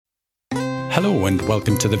Hello and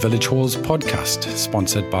welcome to the Village Halls podcast,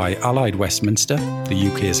 sponsored by Allied Westminster,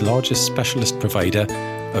 the UK's largest specialist provider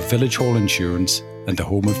of village hall insurance and the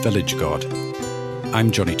home of Village Guard.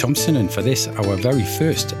 I'm Johnny Thompson, and for this, our very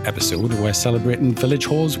first episode, we're celebrating Village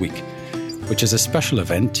Halls Week, which is a special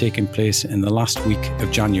event taking place in the last week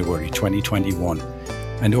of January 2021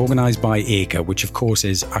 and organised by ACRE, which of course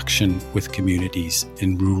is Action with Communities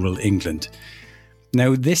in Rural England.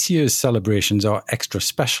 Now, this year's celebrations are extra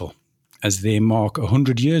special as they mark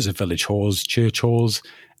 100 years of village halls, church halls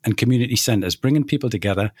and community centres, bringing people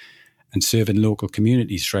together and serving local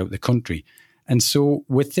communities throughout the country. And so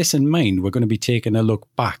with this in mind, we're going to be taking a look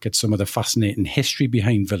back at some of the fascinating history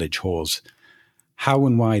behind village halls, how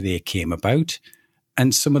and why they came about,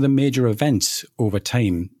 and some of the major events over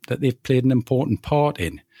time that they've played an important part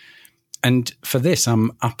in. And for this,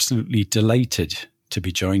 I'm absolutely delighted to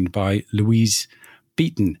be joined by Louise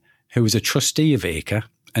Beaton, who is a trustee of ACRE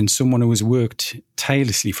and someone who has worked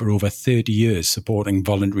tirelessly for over 30 years supporting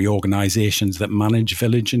voluntary organisations that manage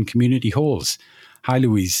village and community halls. Hi,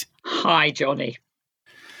 Louise. Hi, Johnny.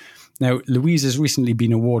 Now, Louise has recently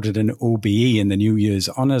been awarded an OBE in the New Year's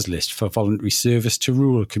Honours List for voluntary service to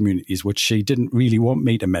rural communities, which she didn't really want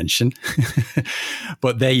me to mention.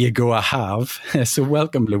 But there you go, I have. So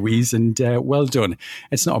welcome, Louise, and well done.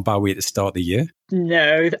 It's not a bad way to start the year.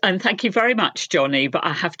 No, and thank you very much, Johnny. But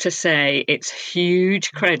I have to say it's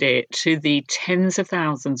huge credit to the tens of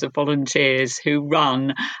thousands of volunteers who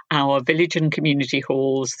run our village and community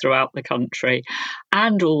halls throughout the country,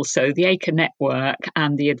 and also the ACRE network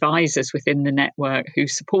and the advisors within the network who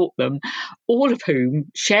support them, all of whom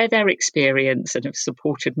share their experience and have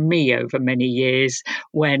supported me over many years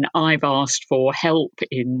when I've asked for help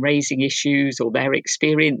in raising issues or their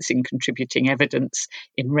experience in contributing evidence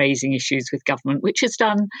in raising issues with government, which has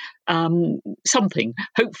done something,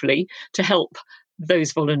 hopefully, to help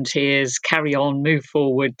those volunteers carry on, move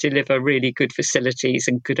forward, deliver really good facilities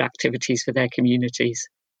and good activities for their communities.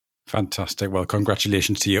 Fantastic. Well,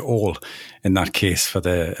 congratulations to you all in that case for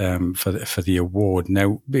the award.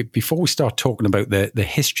 Now, before we start talking about the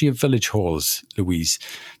history of village halls, Louise,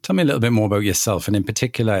 tell me a little bit more about yourself and in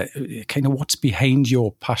particular, kind of what's behind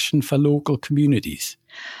your passion for local communities.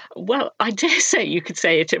 Well, I dare say you could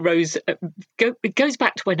say it goes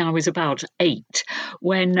back to when I was about 8,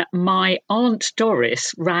 when my Aunt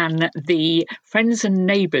Doris ran the Friends and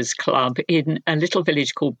Neighbours Club in a little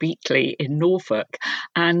village called Beatley in Norfolk.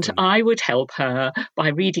 And I would help her by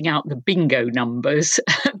reading out the bingo numbers,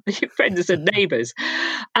 the Friends and Neighbours.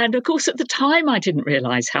 And of course, at the time, I didn't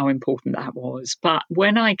realise how important that was. But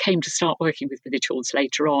when I came to start working with village halls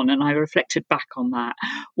later on, and I reflected back on that,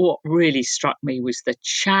 what really struck me was the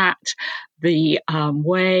chat, the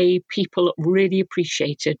way people really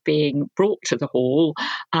appreciated being brought to the hall,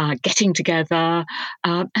 getting together,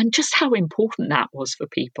 and just how important that was for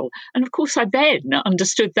people. And of course, I then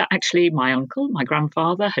understood that actually my uncle, my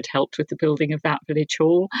grandfather, had helped with the building of that village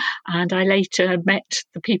hall. And I later met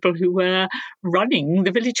the people who were running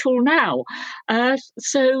the village hall now.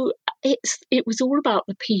 So it was all about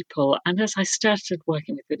the people. And as I started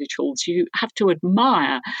working with village halls, you have to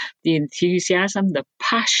admire the enthusiasm, the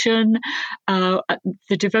passion,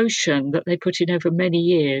 the devotion that they put in over many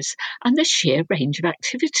years, and the sheer range of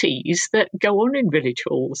activities that go on in village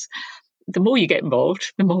halls. The more you get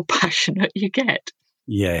involved, the more passionate you get.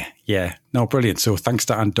 Yeah. No, brilliant. So thanks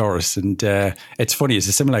to Aunt Doris. And it's funny, it's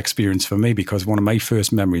a similar experience for me because one of my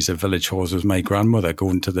first memories of village halls was my grandmother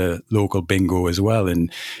going to the local bingo as well.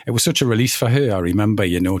 And it was such a release for her, I remember,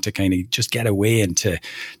 to kind of just get away and to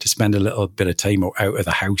spend a little bit of time out of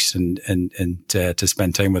the house and to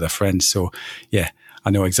spend time with her friends. So yeah, I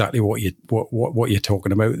know exactly what you're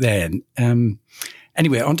talking about there.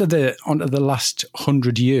 Anyway, onto the last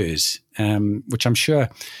 100 years, which I'm sure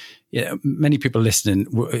many people listening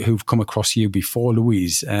who've come across you before,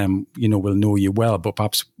 Louise, will know you well. But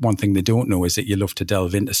perhaps one thing they don't know is that you love to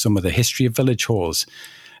delve into some of the history of village halls.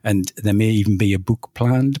 And there may even be a book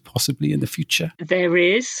planned possibly in the future. There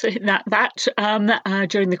is. That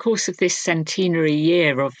during the course of this centenary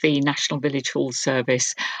year of the National Village Hall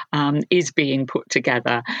Service is being put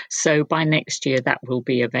together. So by next year that will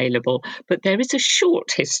be available. But there is a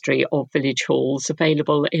short history of village halls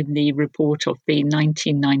available in the report of the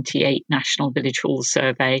 1998 National Village Hall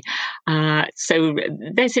Survey. So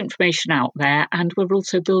there's information out there. And we're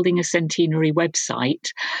also building a centenary website.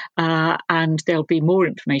 And there'll be more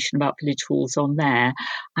information about village halls on there.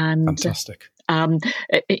 And fantastic.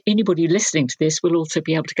 Anybody listening to this will also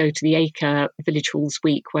be able to go to the Acre Village Halls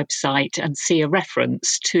Week website and see a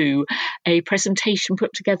reference to a presentation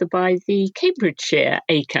put together by the Cambridgeshire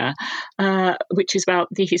Acre, which is about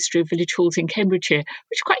the history of village halls in Cambridgeshire,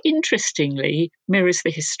 which quite interestingly mirrors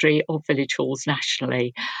the history of village halls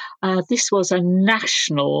nationally. This was a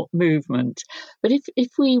national movement. But if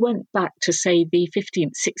we went back to, say, the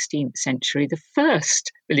 15th, 16th century, the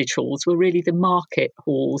first village halls were really the market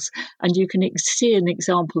halls. And you can see an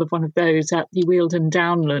example of one of those at the Weald and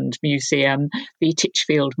Downland Museum, the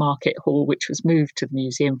Titchfield Market Hall, which was moved to the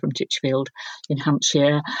museum from Titchfield in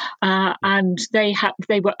Hampshire. And they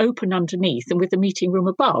were open underneath and with the meeting room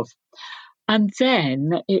above. And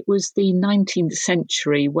then it was the 19th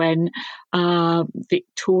century when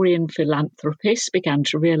Victorian philanthropists began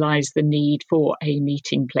to realise the need for a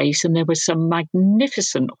meeting place. And there were some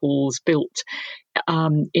magnificent halls built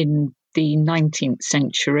in the 19th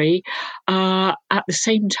century. At the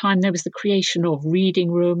same time, there was the creation of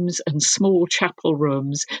reading rooms and small chapel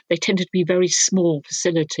rooms. They tended to be very small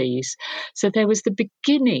facilities. So there was the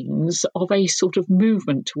beginnings of a sort of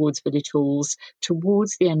movement towards village halls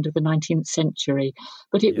towards the end of the 19th century.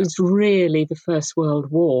 But it was really the First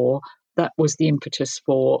World War that was the impetus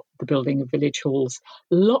for the building of village halls.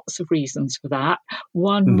 Lots of reasons for that.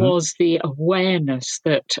 One was the awareness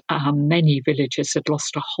that many villages had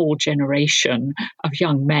lost a whole generation of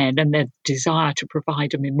young men, and their desire to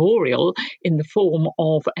provide a memorial in the form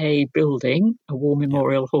of a building, a war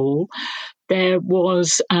memorial hall. There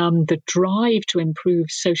was the drive to improve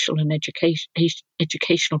social and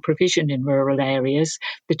educational provision in rural areas.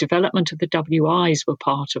 The development of the WIs were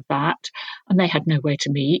part of that, and they had nowhere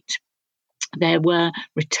to meet. There were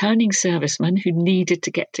returning servicemen who needed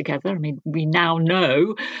to get together. I mean, we now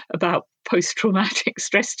know about post-traumatic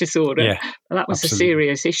stress disorder. Yeah, that was absolutely. a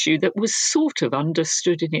serious issue that was sort of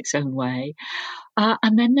understood in its own way.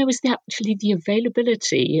 And then there was actually the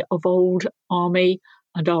availability of old army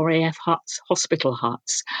and RAF huts, hospital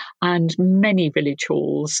huts, and many village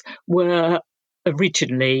halls were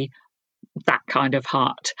originally that kind of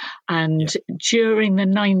hut. And during the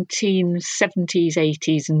 1970s,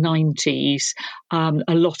 80s, and 90s,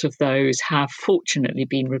 a lot of those have fortunately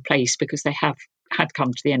been replaced because they had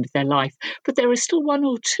come to the end of their life. But there are still one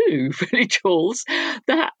or two village halls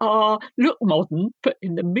that look modern, but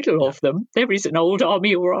in the middle of them there is an old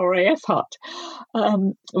army or RAF hut,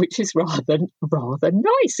 which is rather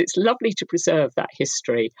nice. It's lovely to preserve that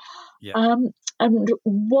history. Yeah. And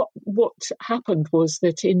what happened was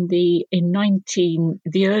that in the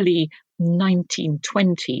early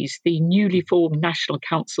 1920s, the newly formed National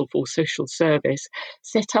Council for Social Service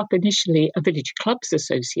set up initially a Village Clubs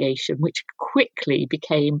Association, which quickly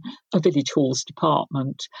became a Village Halls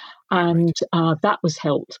Department. And that was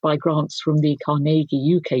helped by grants from the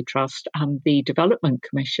Carnegie UK Trust and the Development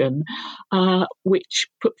Commission, which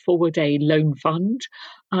put forward a loan fund.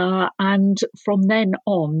 And from then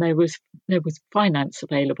on, there was finance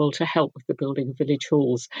available to help with the building of village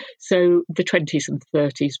halls. So the 20s and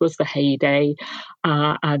 30s was the heyday,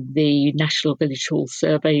 and the National Village Hall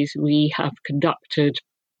surveys we have conducted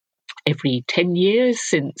every 10 years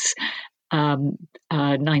since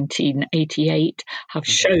 1988 have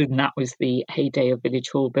shown that was the heyday of village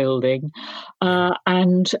hall building.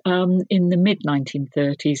 And in the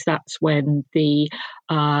mid-1930s, that's when the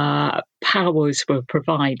powers were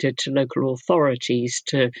provided to local authorities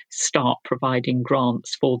to start providing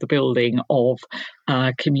grants for the building of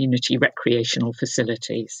community recreational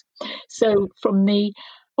facilities. So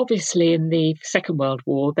obviously, in the Second World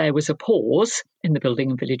War, there was a pause in the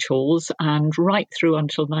building of village halls, and right through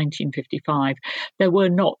until 1955, there were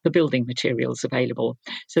not the building materials available.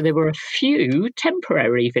 So there were a few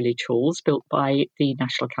temporary village halls built by the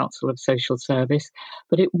National Council of Social Service,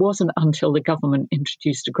 but it wasn't until the government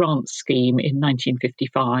introduced a grant scheme in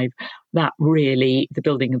 1955 that really the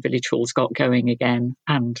building of village halls got going again,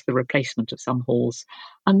 and the replacement of some halls.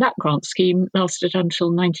 And that grant scheme lasted until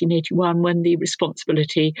 1981, when the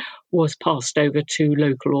responsibility was passed over to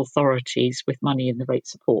local authorities with money in the rate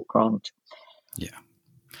support grant. Yeah.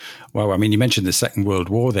 Well, I mean, you mentioned the Second World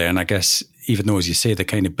War there, and I guess even though, as you say, the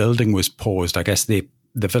kind of building was paused, I guess the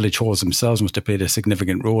village halls themselves must have played a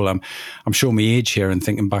significant role. I'm showing my age here and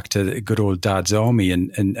thinking back to the good old Dad's Army,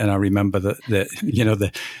 and I remember the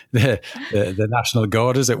National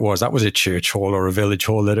Guard, as it was, that was a church hall or a village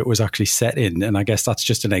hall that it was actually set in. And I guess that's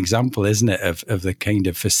just an example, isn't it, of the kind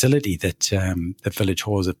of facility that the village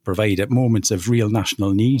halls provide at moments of real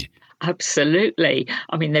national need. Absolutely.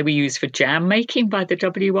 I mean, they were used for jam making by the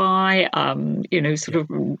WI,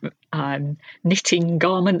 knitting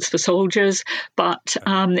garments for soldiers. But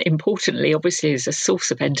importantly, obviously, as a source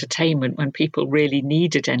of entertainment when people really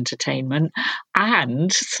needed entertainment.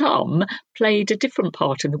 And some played a different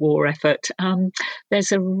part in the war effort.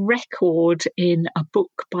 There's a record in a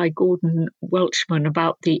book by Gordon Welchman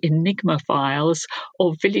about the Enigma files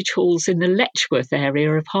of village halls in the Letchworth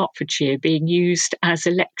area of Hertfordshire being used as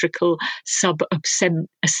electrical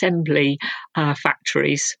sub-assembly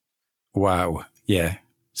factories. Wow. Yeah.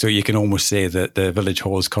 So you can almost say that the village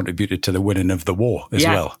halls contributed to the winning of the war as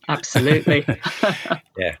well. Absolutely.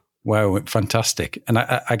 Yeah. Wow, fantastic. And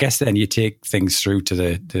I guess then you take things through to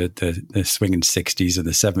the swinging 60s and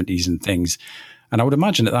the 70s and things. And I would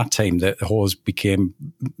imagine at that time that the halls became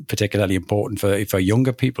particularly important for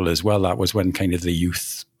younger people as well. That was when kind of the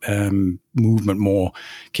youth movement more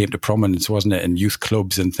came to prominence, wasn't it? And youth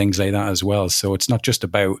clubs and things like that as well. So it's not just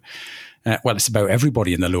about, it's about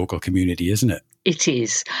everybody in the local community, isn't it? It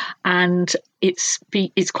is. And it's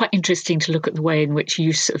quite interesting to look at the way in which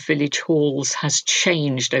use of village halls has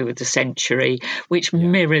changed over the century, which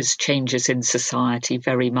mirrors changes in society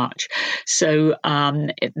very much. So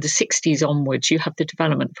the 60s onwards, you have the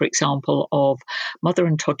development, for example, of mother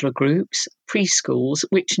and toddler groups, preschools,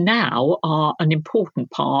 which now are an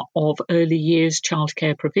important part of early years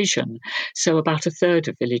childcare provision. So about a third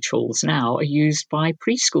of village halls now are used by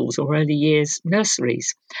preschools or early years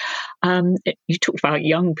nurseries. You talked about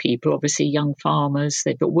young people, obviously young farmers.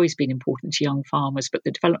 They've always been important to young farmers, but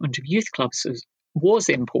the development of youth clubs was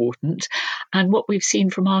important. And what we've seen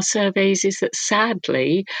from our surveys is that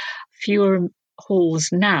sadly, fewer halls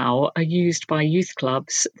now are used by youth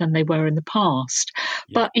clubs than they were in the past.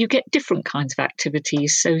 Yeah. But you get different kinds of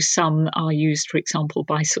activities. So some are used, for example,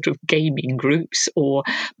 by sort of gaming groups or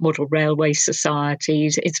model railway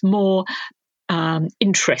societies. It's more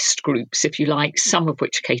interest groups, if you like, some of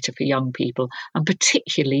which cater for young people, and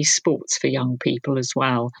particularly sports for young people as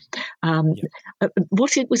well.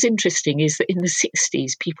 What it was interesting is that in the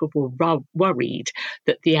 60s, people were worried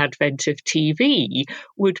that the advent of TV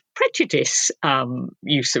would prejudice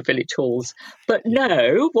use of village halls. But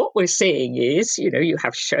no, what we're seeing is, you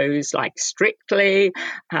have shows like Strictly,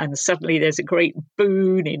 and suddenly there's a great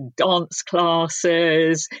boon in dance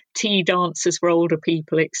classes, tea dances for older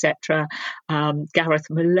people, etc. Gareth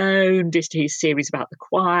Malone did his series about the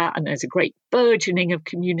choir, and there's a great burgeoning of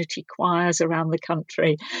community choirs around the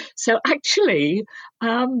country. So actually,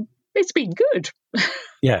 it's been good.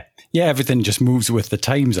 Yeah, everything just moves with the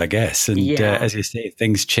times, I guess. And as you say,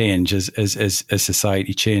 things change as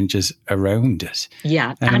society changes around us.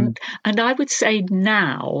 Yeah, and I would say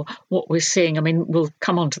now what we're seeing, I mean, we'll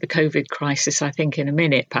come on to the COVID crisis, I think, in a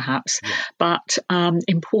minute, perhaps. Yeah. But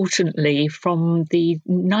importantly, from the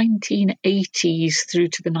 1980s through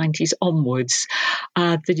to the 90s onwards,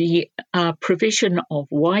 the provision of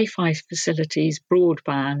Wi-Fi facilities,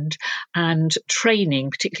 broadband, and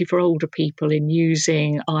training, particularly for older people in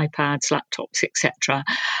using iPads, laptops, etc.,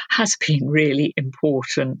 has been really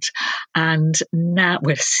important. And now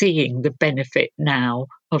we're seeing the benefit now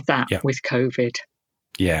of that with COVID.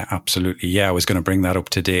 Yeah, absolutely. Yeah, I was going to bring that up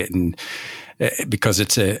to date, and because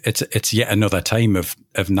it's yet another time of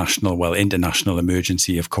international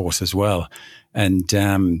emergency, of course, as well. And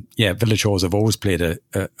village halls have always played a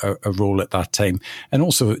role at that time. And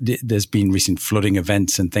also there's been recent flooding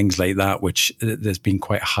events and things like that, which there's been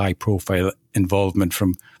quite a high profile involvement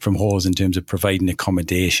from halls in terms of providing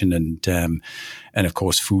accommodation and of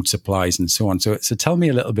course food supplies and so on. So tell me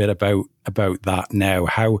a little bit about that now,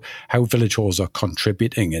 how village halls are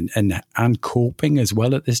contributing and coping as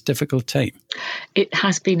well at this difficult time. It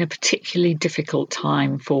has been a particularly difficult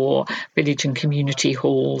time for village and community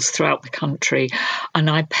halls throughout the country, and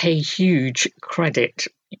I pay huge credit,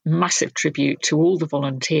 massive tribute to all the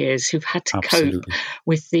volunteers who've had to cope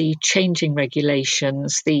with the changing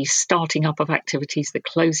regulations, the starting up of activities, the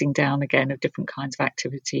closing down again of different kinds of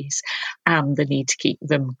activities, and the need to keep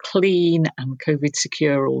them clean and COVID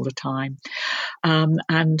secure all the time.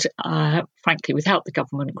 And frankly, without the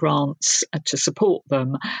government grants to support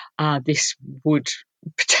them, this would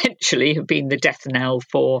potentially have been the death knell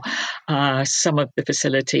for some of the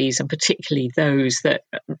facilities, and particularly those that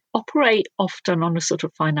operate often on a sort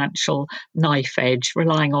of financial knife edge,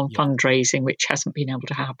 relying on fundraising, which hasn't been able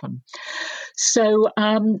to happen. So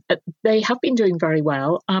they have been doing very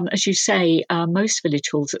well. As you say, most village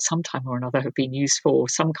halls at some time or another have been used for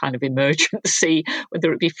some kind of emergency,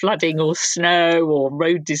 whether it be flooding or snow or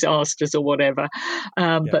road disasters or whatever.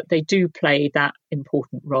 But they do play that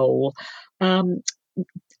important role.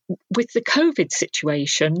 with the COVID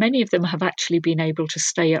situation, many of them have actually been able to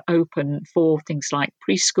stay open for things like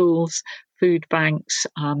preschools, food banks,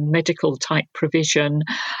 medical type provision,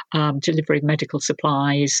 delivery of medical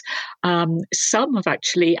supplies. Some have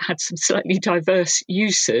actually had some slightly diverse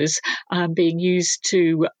uses, being used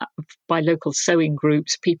by local sewing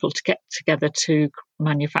groups, people to get together to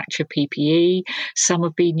manufacture PPE. Some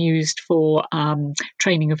have been used for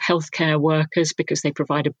training of healthcare workers because they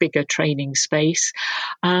provide a bigger training space.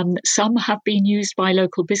 Some have been used by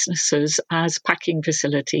local businesses as packing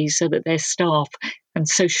facilities so that their staff can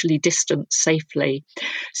socially distance safely.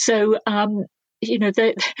 So,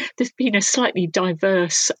 there's been a slightly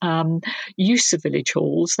diverse use of village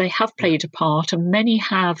halls. They have played a part, and many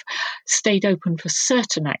have stayed open for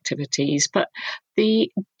certain activities. But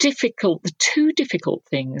the two difficult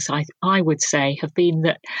things I would say have been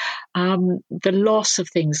that the loss of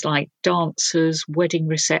things like dancers, wedding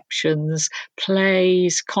receptions,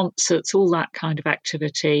 plays, concerts, all that kind of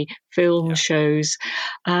activity, film shows,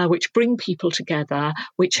 which bring people together,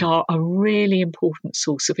 which are a really important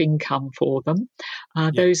source of income for them.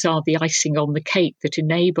 Those are the icing on the cake that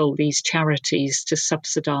enable these charities to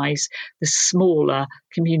subsidise the smaller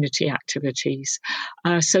community activities.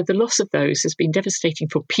 So the loss of those has been devastating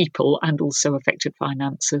for people and also affected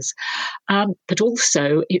finances. But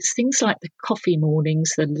also it's things like the coffee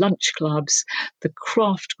mornings, the lunch clubs, the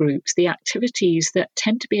craft groups, the activities that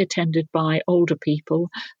tend to be attended by older people,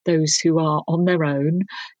 those who are on their own,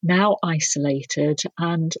 now isolated.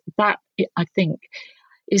 And that, I think,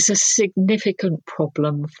 is a significant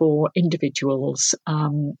problem for individuals.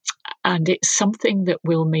 And it's something that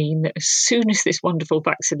will mean that as soon as this wonderful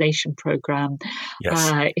vaccination programme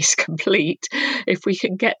is complete, if we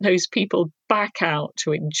can get those people back out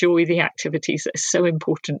to enjoy the activities that are so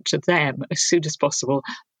important to them as soon as possible,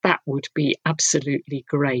 that would be absolutely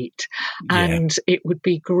great. And it would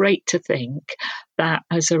be great to think that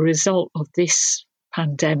as a result of this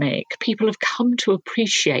pandemic, people have come to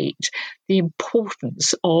appreciate the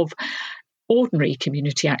importance of ordinary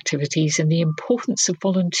community activities and the importance of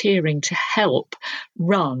volunteering to help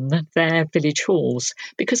run their village halls,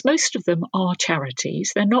 because most of them are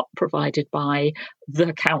charities. They're not provided by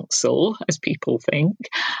the council, as people think,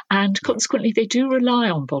 and consequently they do rely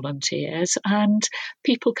on volunteers, and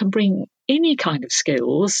people can bring any kind of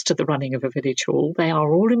skills to the running of a village hall. They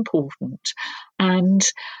are all important, and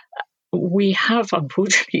we have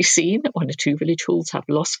unfortunately seen that one or two village halls have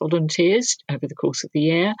lost volunteers over the course of the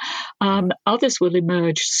year. Others will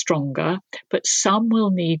emerge stronger, but some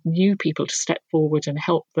will need new people to step forward and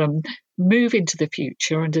help them move into the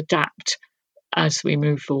future and adapt as we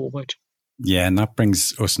move forward. Yeah, and that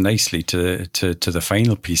brings us nicely to the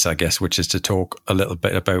final piece, I guess, which is to talk a little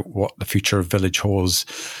bit about what the future of village halls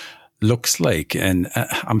looks like. And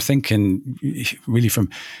I'm thinking really from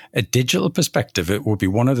a digital perspective, it would be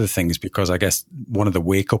one of the things, because I guess one of the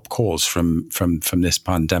wake up calls from this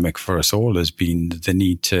pandemic for us all has been the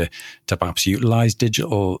need to perhaps utilize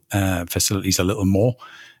digital facilities a little more.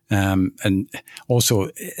 And also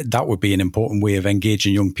that would be an important way of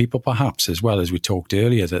engaging young people, perhaps, as well, as we talked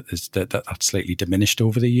earlier, that's slightly diminished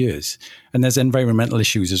over the years. And there's environmental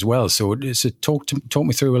issues as well. So talk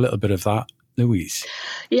me through a little bit of that, Louise.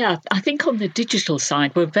 Yeah, I think on the digital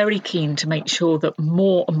side, we're very keen to make sure that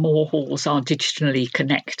more and more halls are digitally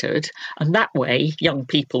connected, and that way young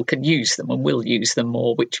people can use them and will use them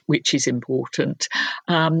more, which is important.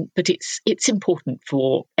 But it's important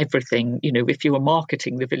for everything. You know, if you are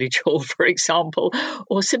marketing the village hall, for example,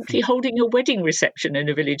 or simply holding a wedding reception in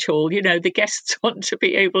a village hall, you know, the guests want to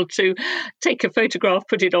be able to take a photograph,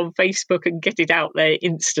 put it on Facebook, and get it out there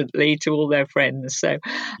instantly to all their friends. So,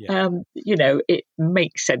 it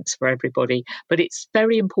makes sense for everybody, but it's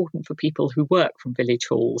very important for people who work from village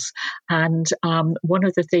halls. And one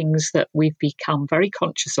of the things that we've become very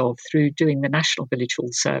conscious of through doing the National Village Hall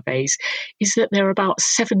surveys is that there are about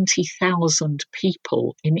 70,000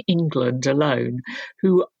 people in England alone,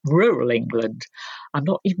 rural England, I'm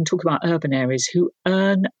not even talking about urban areas, who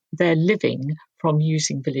earn their living from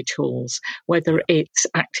using village halls, whether it's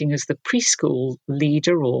acting as the preschool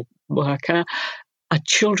leader or worker, a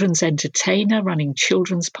children's entertainer running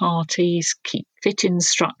children's parties, keep fit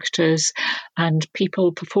instructors, and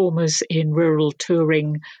performers in rural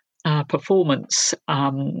touring performance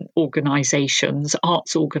organisations,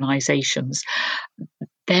 arts organisations.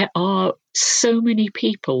 There are so many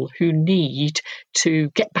people who need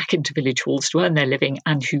to get back into village halls to earn their living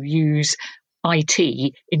and who use IT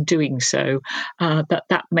in doing so,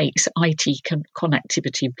 that makes IT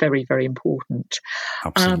connectivity very, very important.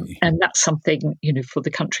 Absolutely. And that's something, for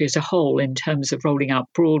the country as a whole, in terms of rolling out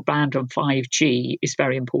broadband and 5G, is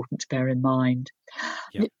very important to bear in mind.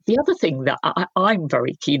 Yeah. The other thing that I'm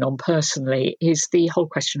very keen on personally is the whole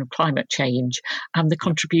question of climate change and the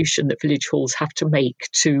contribution that village halls have to make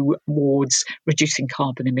towards reducing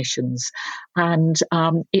carbon emissions. And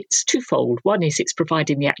it's twofold. One is it's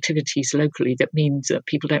providing the activities locally that means that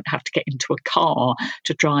people don't have to get into a car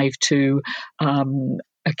to drive to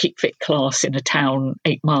a Keep Fit class in a town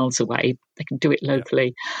 8 miles away. They can do it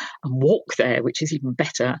locally and walk there, which is even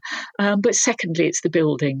better. But secondly, it's the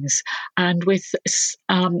buildings. And with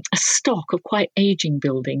a stock of quite ageing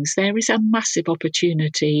buildings, there is a massive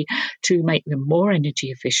opportunity to make them more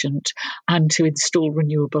energy efficient and to install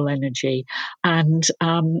renewable energy. And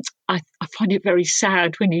I find it very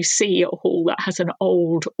sad when you see a hall that has an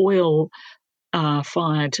old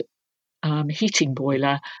oil-fired heating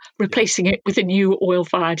boiler, replacing it with a new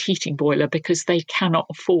oil-fired heating boiler because they cannot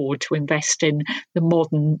afford to invest in the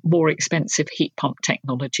modern, more expensive heat pump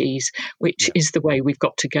technologies, which is the way we've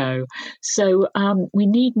got to go. So we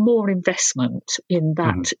need more investment in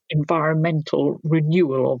that environmental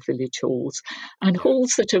renewal of village halls. And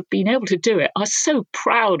halls that have been able to do it are so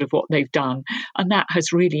proud of what they've done. And that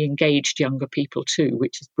has really engaged younger people too,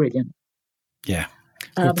 which is brilliant. Yeah.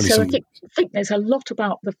 So I think there's a lot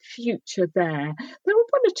about the future there. There are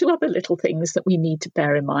one or two other little things that we need to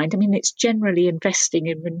bear in mind. I mean, it's generally investing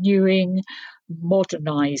in renewing,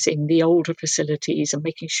 modernising the older facilities and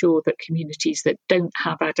making sure that communities that don't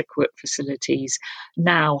have adequate facilities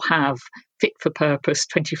now have fit-for-purpose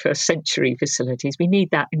 21st century facilities. We need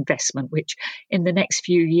that investment, which in the next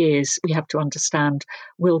few years we have to understand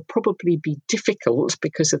will probably be difficult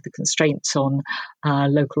because of the constraints on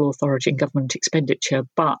local authority and government expenditure,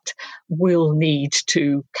 but will need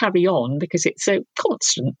to carry on because it's a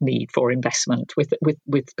constant need for investment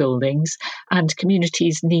with buildings, and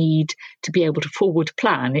communities need to be able to forward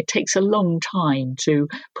plan. It takes a long time to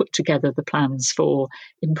put together the plans for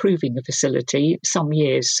improving a facility, some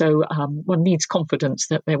years. So one needs confidence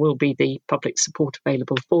that there will be the public support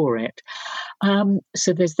available for it.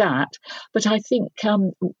 So there's that. But I think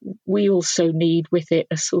we also need with it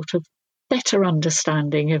a sort of better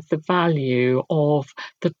understanding of the value of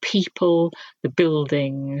the people, the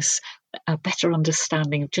buildings, a better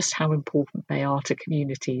understanding of just how important they are to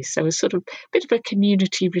communities. So a sort of bit of a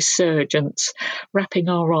community resurgence, wrapping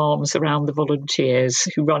our arms around the volunteers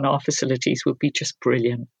who run our facilities would be just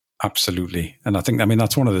brilliant. Absolutely. And I think,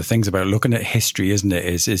 that's one of the things about looking at history, isn't it,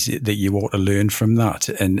 is that you ought to learn from that.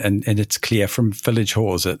 And it's clear from village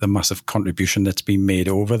halls that the massive contribution that's been made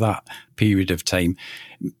over that period of time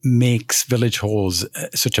makes village halls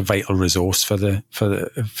such a vital resource for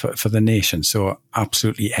the nation. So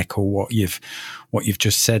absolutely echo what you've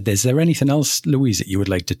just said. Is there anything else, Louise, that you would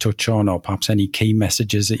like to touch on, or perhaps any key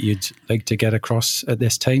messages that you'd like to get across at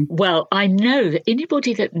this time? Well, I know that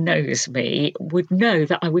anybody that knows me would know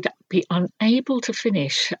that I would be unable to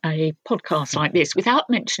finish a podcast like this without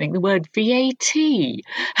mentioning the word VAT.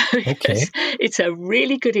 Okay. It's a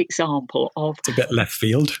really good example of... It's a bit left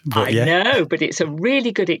field. But I know, but it's a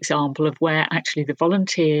really good example of where actually the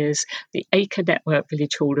volunteers, the Acre Network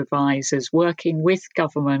Village Hall advisors working with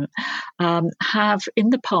government have in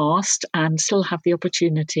the past and still have the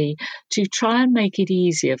opportunity to try and make it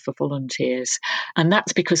easier for volunteers. And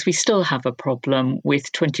that's because we still have a problem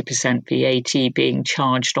with 20% VAT being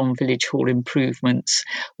charged on village hall improvements,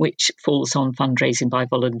 which falls on fundraising by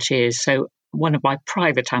volunteers. So one of my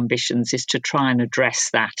private ambitions is to try and address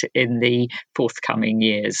that in the forthcoming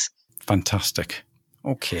years. Fantastic.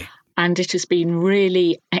 Okay. And it has been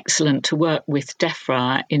really excellent to work with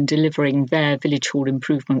DEFRA in delivering their Village Hall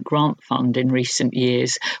Improvement Grant Fund in recent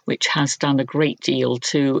years, which has done a great deal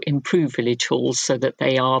to improve village halls so that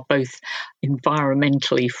they are both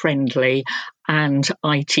environmentally friendly and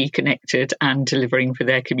IT connected and delivering for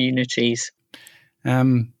their communities.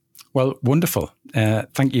 Well, wonderful.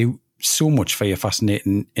 Thank you so much for your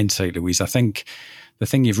fascinating insight, Louise. I think the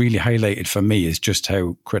thing you've really highlighted for me is just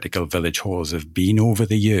how critical village halls have been over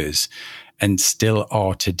the years and still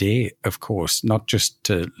are today, of course, not just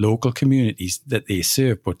to local communities that they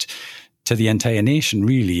serve, but to the entire nation,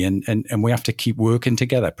 really. And we have to keep working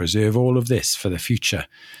together, preserve all of this for the future.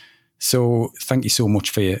 So thank you so much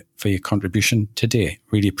for your contribution today.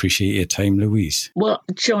 Really appreciate your time, Louise. Well,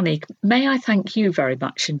 Johnny, may I thank you very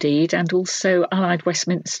much indeed, and also Allied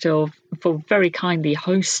Westminster for very kindly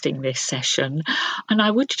hosting this session. And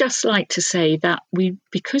I would just like to say that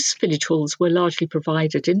because village halls were largely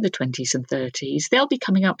provided in the 20s and 30s, they'll be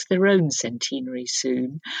coming up to their own centenary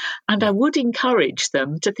soon. And I would encourage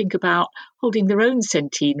them to think about holding their own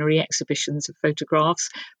centenary exhibitions of photographs,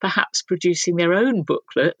 perhaps producing their own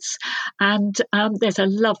booklets. And there's a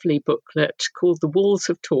lovely booklet called The Walls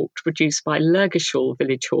Have Talked, produced by Lurgashall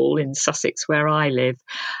Village Hall in Sussex, where I live,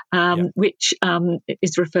 which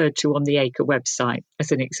is referred to on the Acre website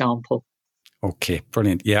as an example. Okay,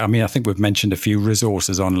 brilliant. Yeah, I mean, I think we've mentioned a few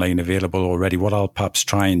resources online available already. What I'll perhaps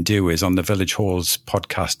try and do is on the Village Halls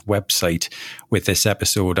podcast website with this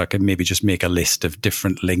episode, I can maybe just make a list of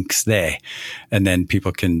different links there, and then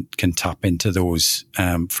people can tap into those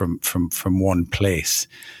from one place.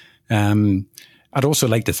 I'd also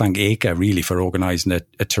like to thank Acre really for organising a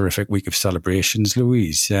terrific week of celebrations,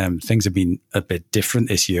 Louise. Things have been a bit different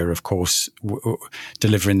this year, of course,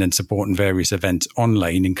 delivering and supporting various events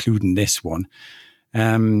online, including this one.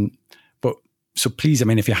 So please, I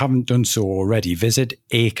mean, if you haven't done so already, visit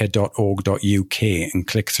acre.org.uk and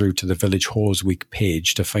click through to the Village Halls Week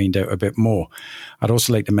page to find out a bit more. I'd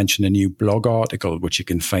also like to mention a new blog article, which you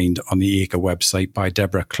can find on the Acre website by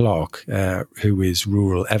Deborah Clark, who is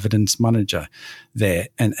Rural Evidence Manager there.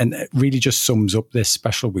 And it really just sums up this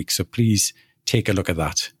special week. So please take a look at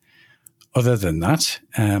that. Other than that,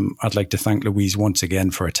 I'd like to thank Louise once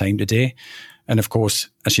again for her time today. And of course,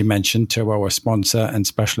 as she mentioned, to our sponsor and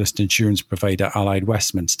specialist insurance provider, Allied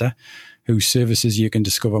Westminster, whose services you can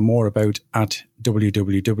discover more about at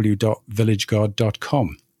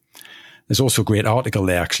www.villagegod.com. There's also a great article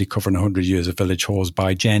there actually covering 100 years of village halls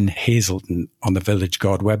by Jen Hazelton on the Village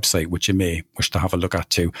God website, which you may wish to have a look at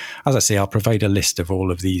too. As I say, I'll provide a list of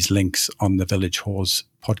all of these links on the Village Halls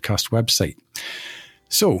podcast website.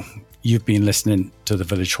 So, you've been listening to the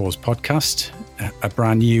Village Halls podcast, a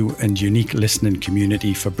brand new and unique listening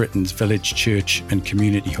community for Britain's village, church and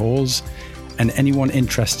community halls, and anyone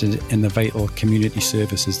interested in the vital community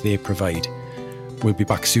services they provide. We'll be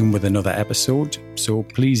back soon with another episode, so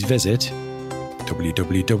please visit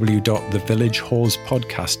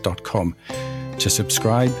www.thevillagehallspodcast.com to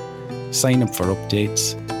subscribe, sign up for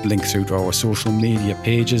updates, link through to our social media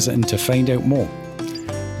pages and to find out more.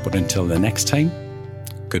 But until the next time,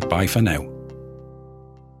 goodbye for now.